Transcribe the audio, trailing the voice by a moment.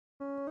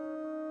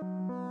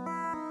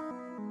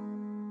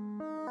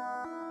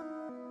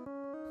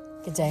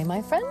Good day,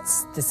 my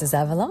friends. This is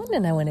Avalon,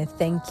 and I want to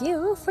thank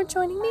you for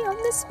joining me on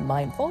this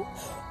mindful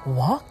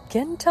walk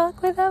and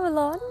talk with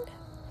Avalon.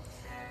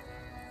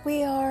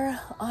 We are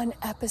on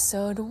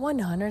episode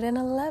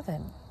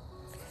 111.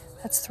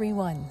 That's 3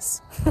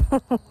 ones.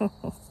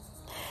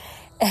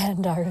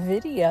 And our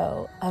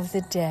video of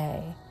the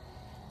day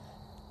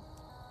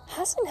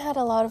hasn't had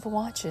a lot of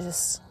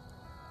watches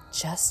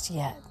just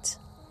yet,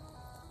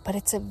 but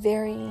it's a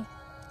very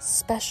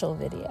special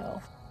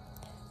video.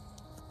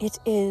 It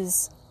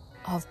is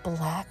of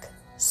black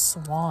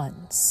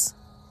swans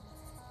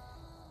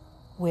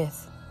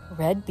with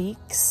red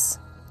beaks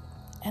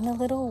and a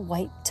little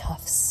white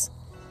tufts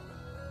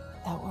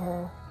that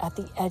were at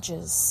the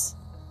edges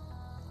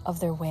of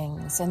their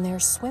wings, and they're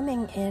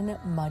swimming in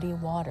muddy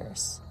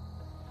waters.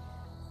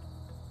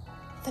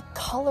 The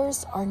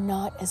colors are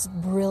not as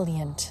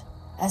brilliant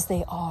as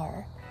they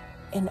are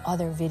in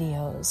other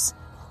videos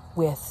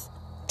with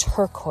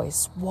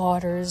turquoise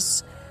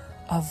waters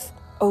of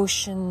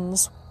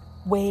oceans,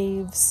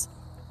 waves,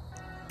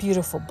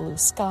 beautiful blue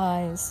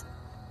skies,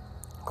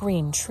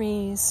 green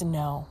trees.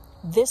 No,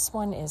 this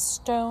one is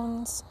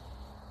stones,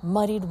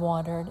 muddied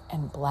water,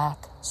 and black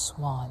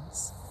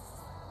swans.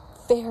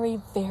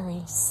 Very,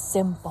 very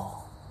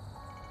simple.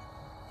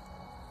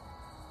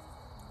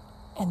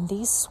 And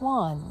these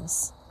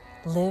swans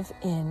live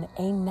in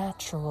a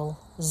natural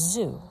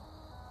zoo.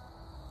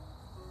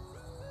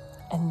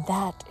 And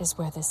that is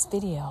where this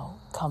video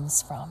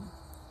comes from.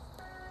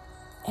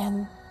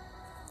 And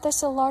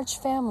there's a large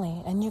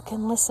family, and you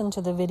can listen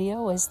to the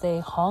video as they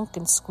honk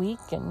and squeak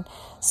and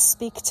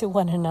speak to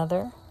one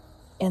another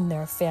in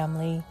their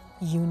family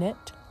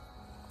unit.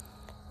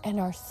 And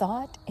our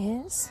thought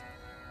is,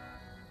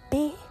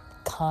 be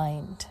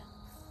kind.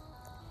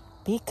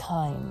 Be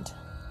kind.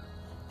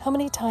 How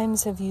many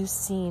times have you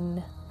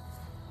seen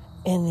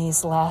in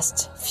these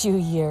last few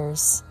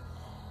years,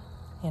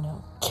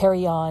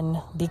 carry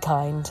on, be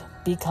kind,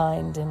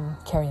 and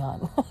carry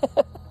on?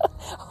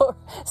 Or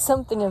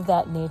something of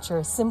that nature,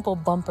 a simple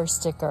bumper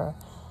sticker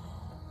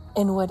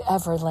in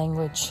whatever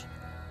language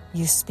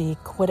you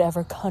speak,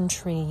 whatever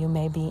country you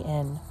may be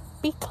in.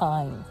 Be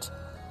kind.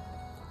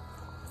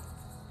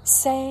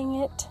 Saying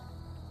it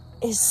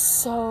is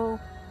so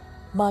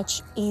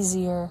much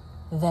easier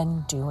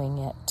than doing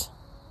it.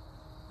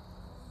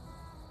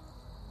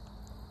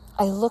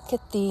 I look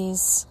at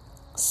these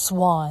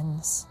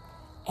swans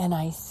and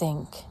I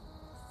think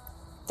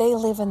they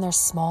live in their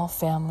small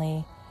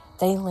family.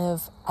 They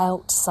live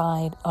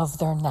outside of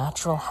their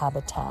natural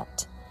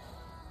habitat,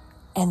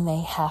 and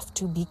they have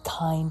to be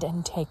kind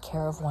and take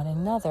care of one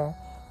another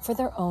for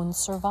their own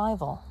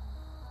survival.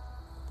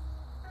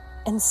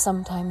 And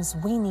sometimes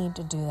we need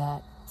to do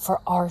that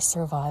for our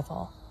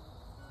survival,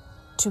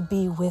 to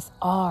be with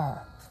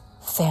our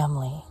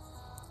family,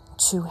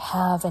 to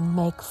have and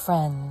make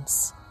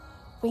friends.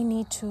 We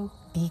need to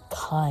be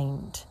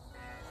kind.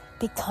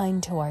 Be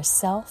kind to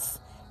ourselves,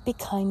 be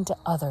kind to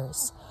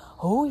others.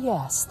 Oh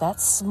yes, that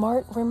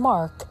smart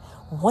remark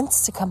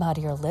wants to come out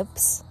of your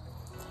lips.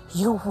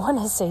 You want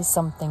to say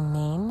something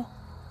mean.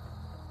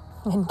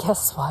 And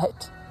guess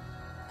what?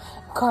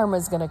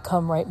 Karma's going to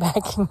come right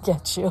back and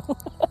get you.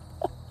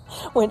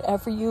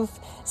 Whenever you've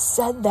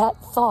said that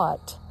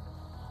thought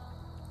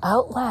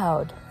out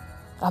loud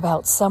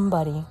about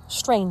somebody,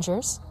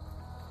 strangers,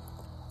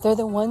 they're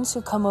the ones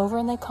who come over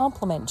and they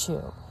compliment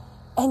you.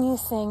 And you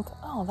think,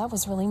 oh, that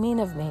was really mean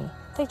of me.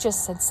 They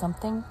just said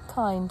something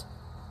kind.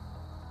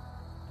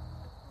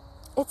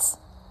 It's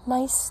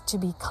nice to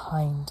be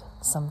kind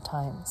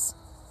sometimes.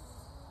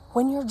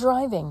 When you're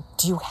driving,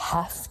 do you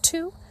have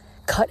to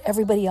cut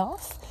everybody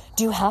off?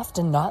 Do you have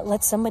to not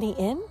let somebody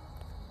in?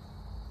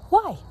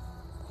 Why?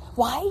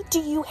 Why do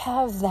you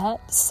have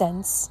that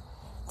sense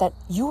that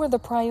you are the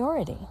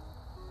priority?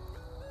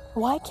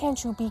 Why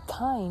can't you be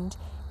kind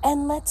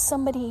and let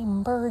somebody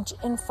merge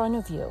in front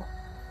of you?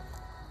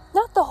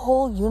 Not the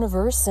whole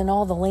universe and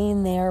all the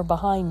lane there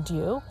behind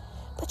you,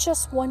 but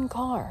just one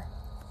car.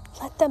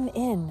 Let them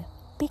in.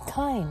 Be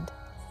kind.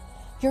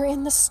 You're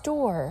in the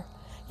store.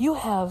 You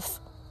have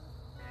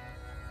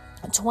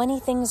 20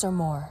 things or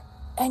more,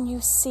 and you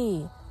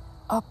see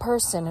a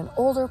person, an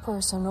older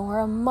person, or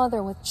a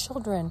mother with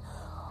children,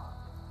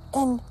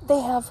 and they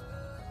have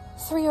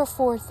 3 or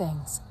 4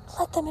 things.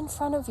 Let them in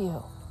front of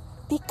you.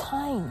 Be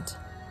kind.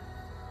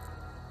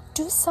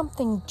 Do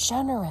something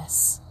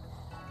generous,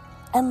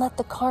 and let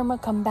the karma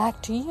come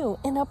back to you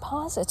in a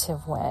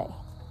positive way.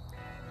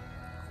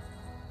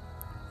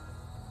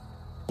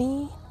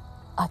 Be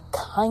a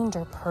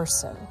kinder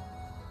person.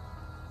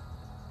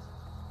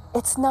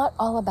 It's not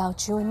all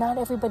about you, and not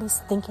everybody's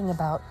thinking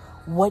about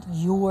what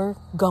you're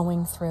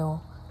going through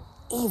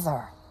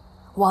either,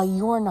 while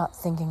you're not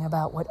thinking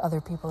about what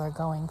other people are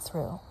going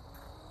through.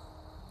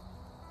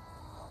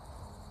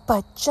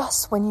 But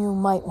just when you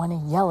might want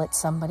to yell at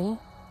somebody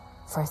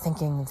for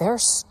thinking they're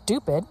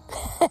stupid,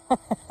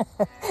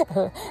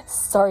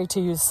 sorry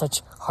to use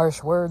such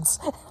harsh words,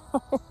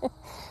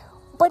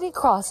 but it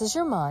crosses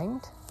your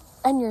mind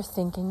and you're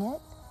thinking it,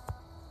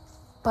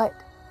 but,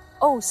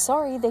 oh,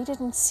 sorry, they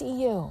didn't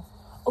see you.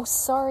 Oh,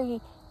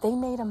 sorry, they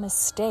made a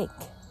mistake.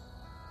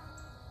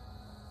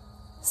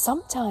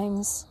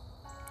 Sometimes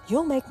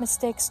you'll make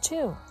mistakes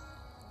too.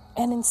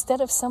 And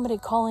instead of somebody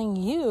calling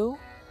you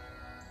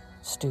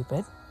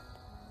stupid,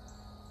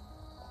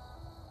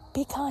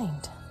 be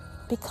kind.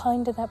 Be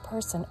kind to that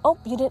person. Oh,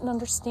 you didn't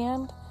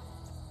understand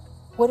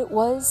what it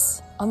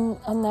was on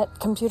that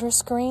computer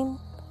screen?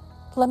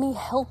 Let me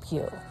help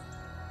you.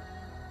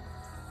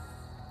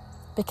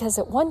 Because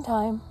at one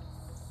time,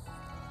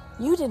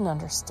 you didn't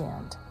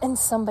understand, and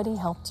somebody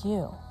helped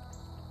you.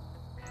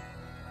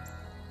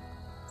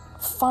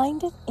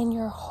 Find it in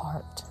your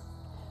heart,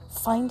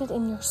 find it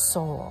in your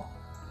soul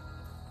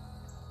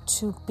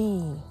to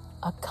be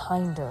a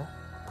kinder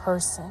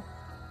person.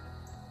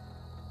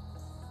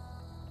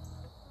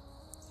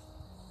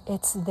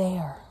 It's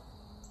there,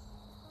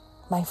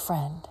 my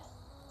friend.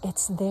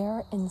 It's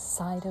there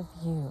inside of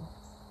you.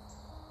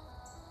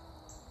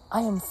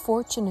 I am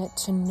fortunate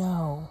to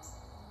know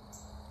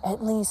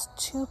at least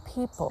 2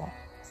 people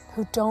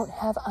who don't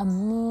have a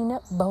mean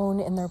bone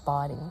in their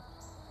body.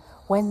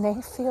 When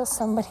they feel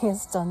somebody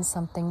has done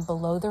something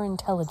below their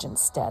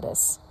intelligence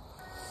status,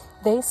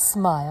 they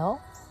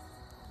smile,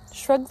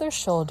 shrug their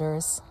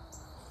shoulders,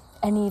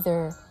 and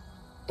either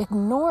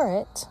ignore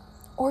it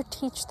or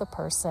teach the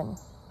person.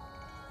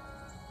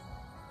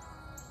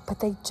 But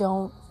they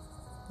don't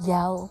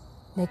yell,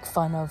 make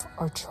fun of,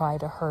 or try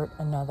to hurt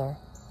another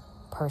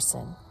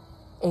person,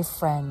 a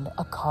friend,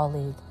 a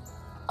colleague,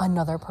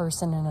 another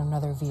person in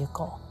another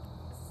vehicle.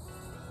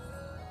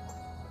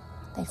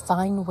 They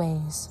find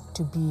ways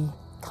to be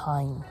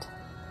kind.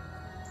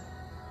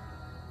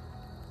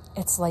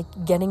 It's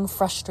like getting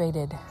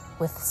frustrated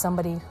with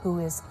somebody who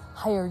is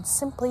hired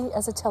simply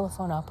as a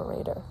telephone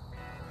operator.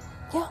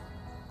 Yeah,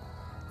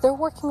 they're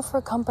working for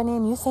a company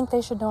and you think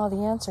they should know all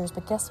the answers,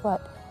 but guess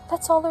what?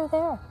 That's all they're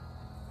there.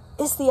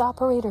 Is the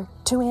operator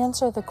to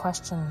answer the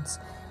questions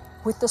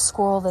with the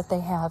scroll that they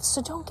have.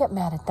 So don't get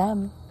mad at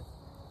them.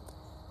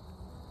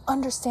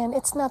 Understand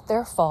it's not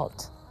their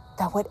fault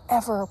that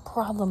whatever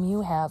problem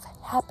you have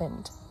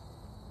happened,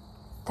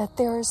 that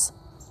there's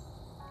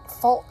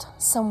fault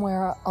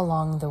somewhere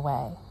along the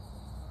way.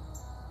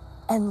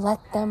 And let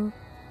them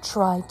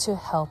try to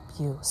help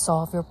you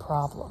solve your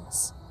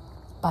problems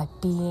by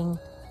being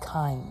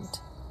kind.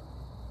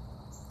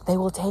 They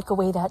will take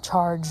away that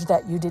charge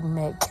that you didn't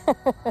make.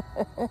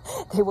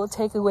 They will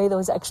take away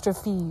those extra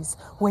fees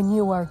when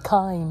you are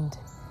kind.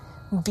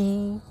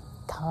 Be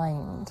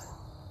kind.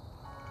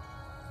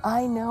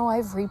 I know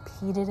I've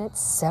repeated it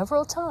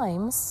several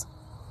times,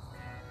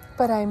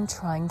 but I'm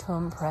trying to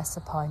impress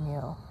upon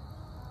you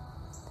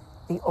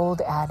the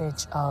old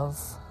adage of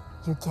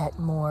you get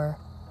more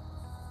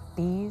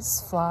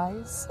bees,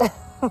 flies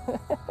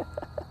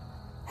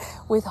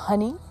with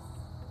honey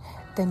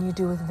than you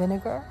do with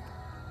vinegar.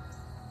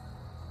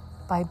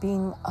 By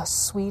being a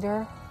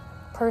sweeter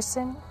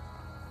person,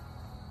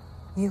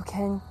 you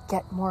can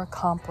get more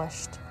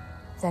accomplished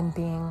than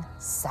being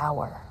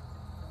sour.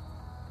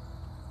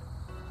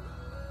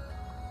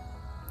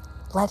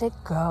 Let it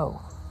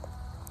go.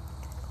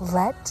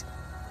 Let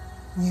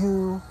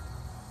you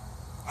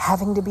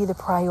having to be the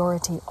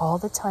priority all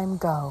the time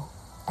go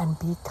and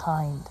be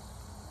kind.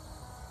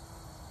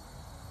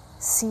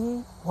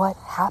 See what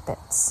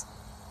happens.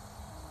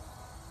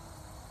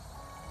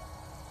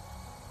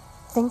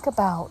 Think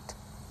about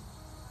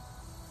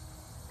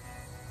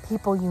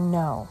people you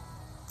know,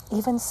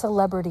 even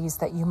celebrities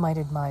that you might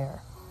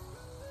admire.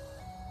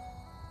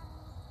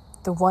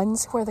 The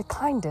ones who are the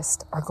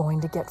kindest are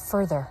going to get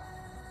further.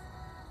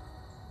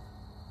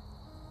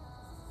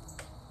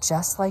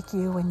 Just like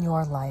you in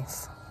your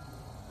life,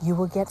 you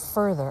will get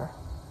further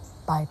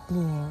by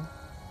being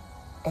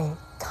a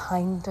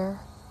kinder,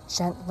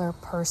 gentler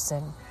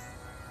person.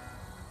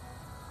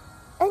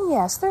 And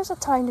yes, there's a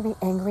time to be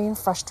angry and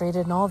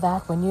frustrated and all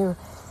that when your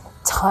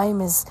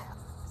time is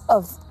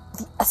of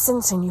the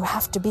essence and you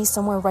have to be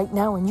somewhere right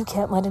now and you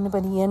can't let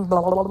anybody in,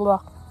 blah, blah, blah,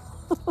 blah.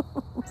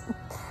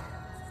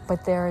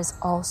 But there is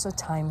also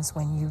times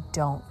when you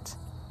don't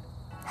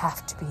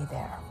have to be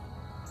there.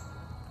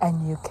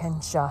 And you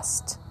can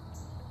just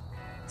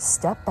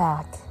step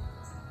back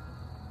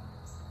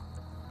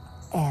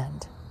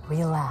and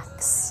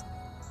relax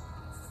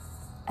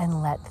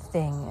and let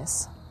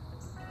things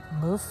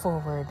move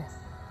forward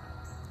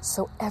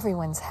so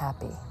everyone's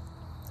happy.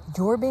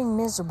 You're being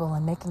miserable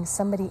and making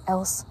somebody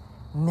else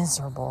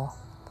miserable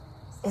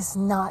is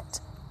not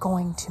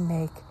going to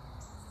make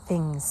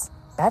things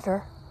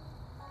better.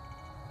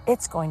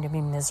 It's going to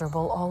be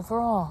miserable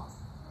overall.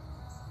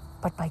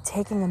 But by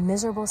taking a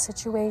miserable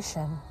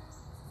situation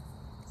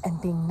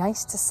and being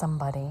nice to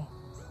somebody,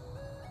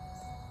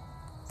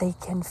 they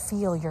can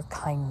feel your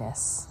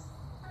kindness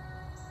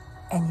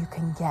and you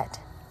can get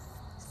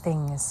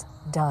things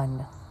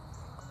done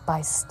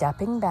by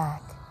stepping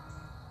back,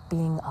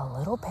 being a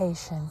little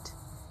patient,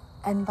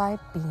 and by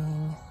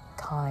being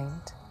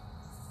kind.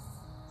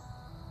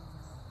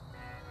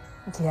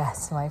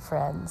 Yes, my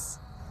friends,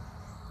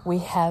 we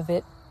have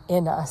it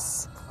in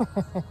us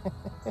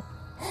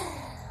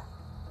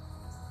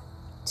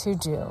to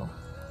do.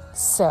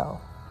 So,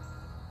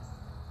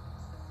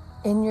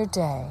 in your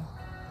day,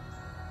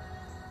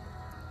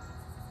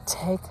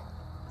 take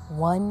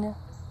one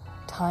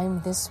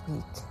time this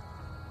week.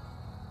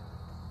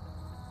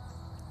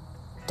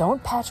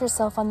 Don't pat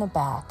yourself on the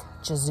back,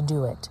 just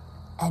do it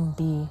and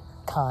be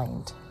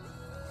kind.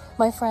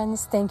 My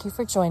friends, thank you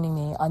for joining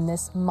me on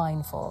this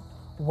mindful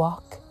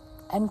walk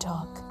and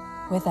talk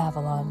with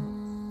Avalon.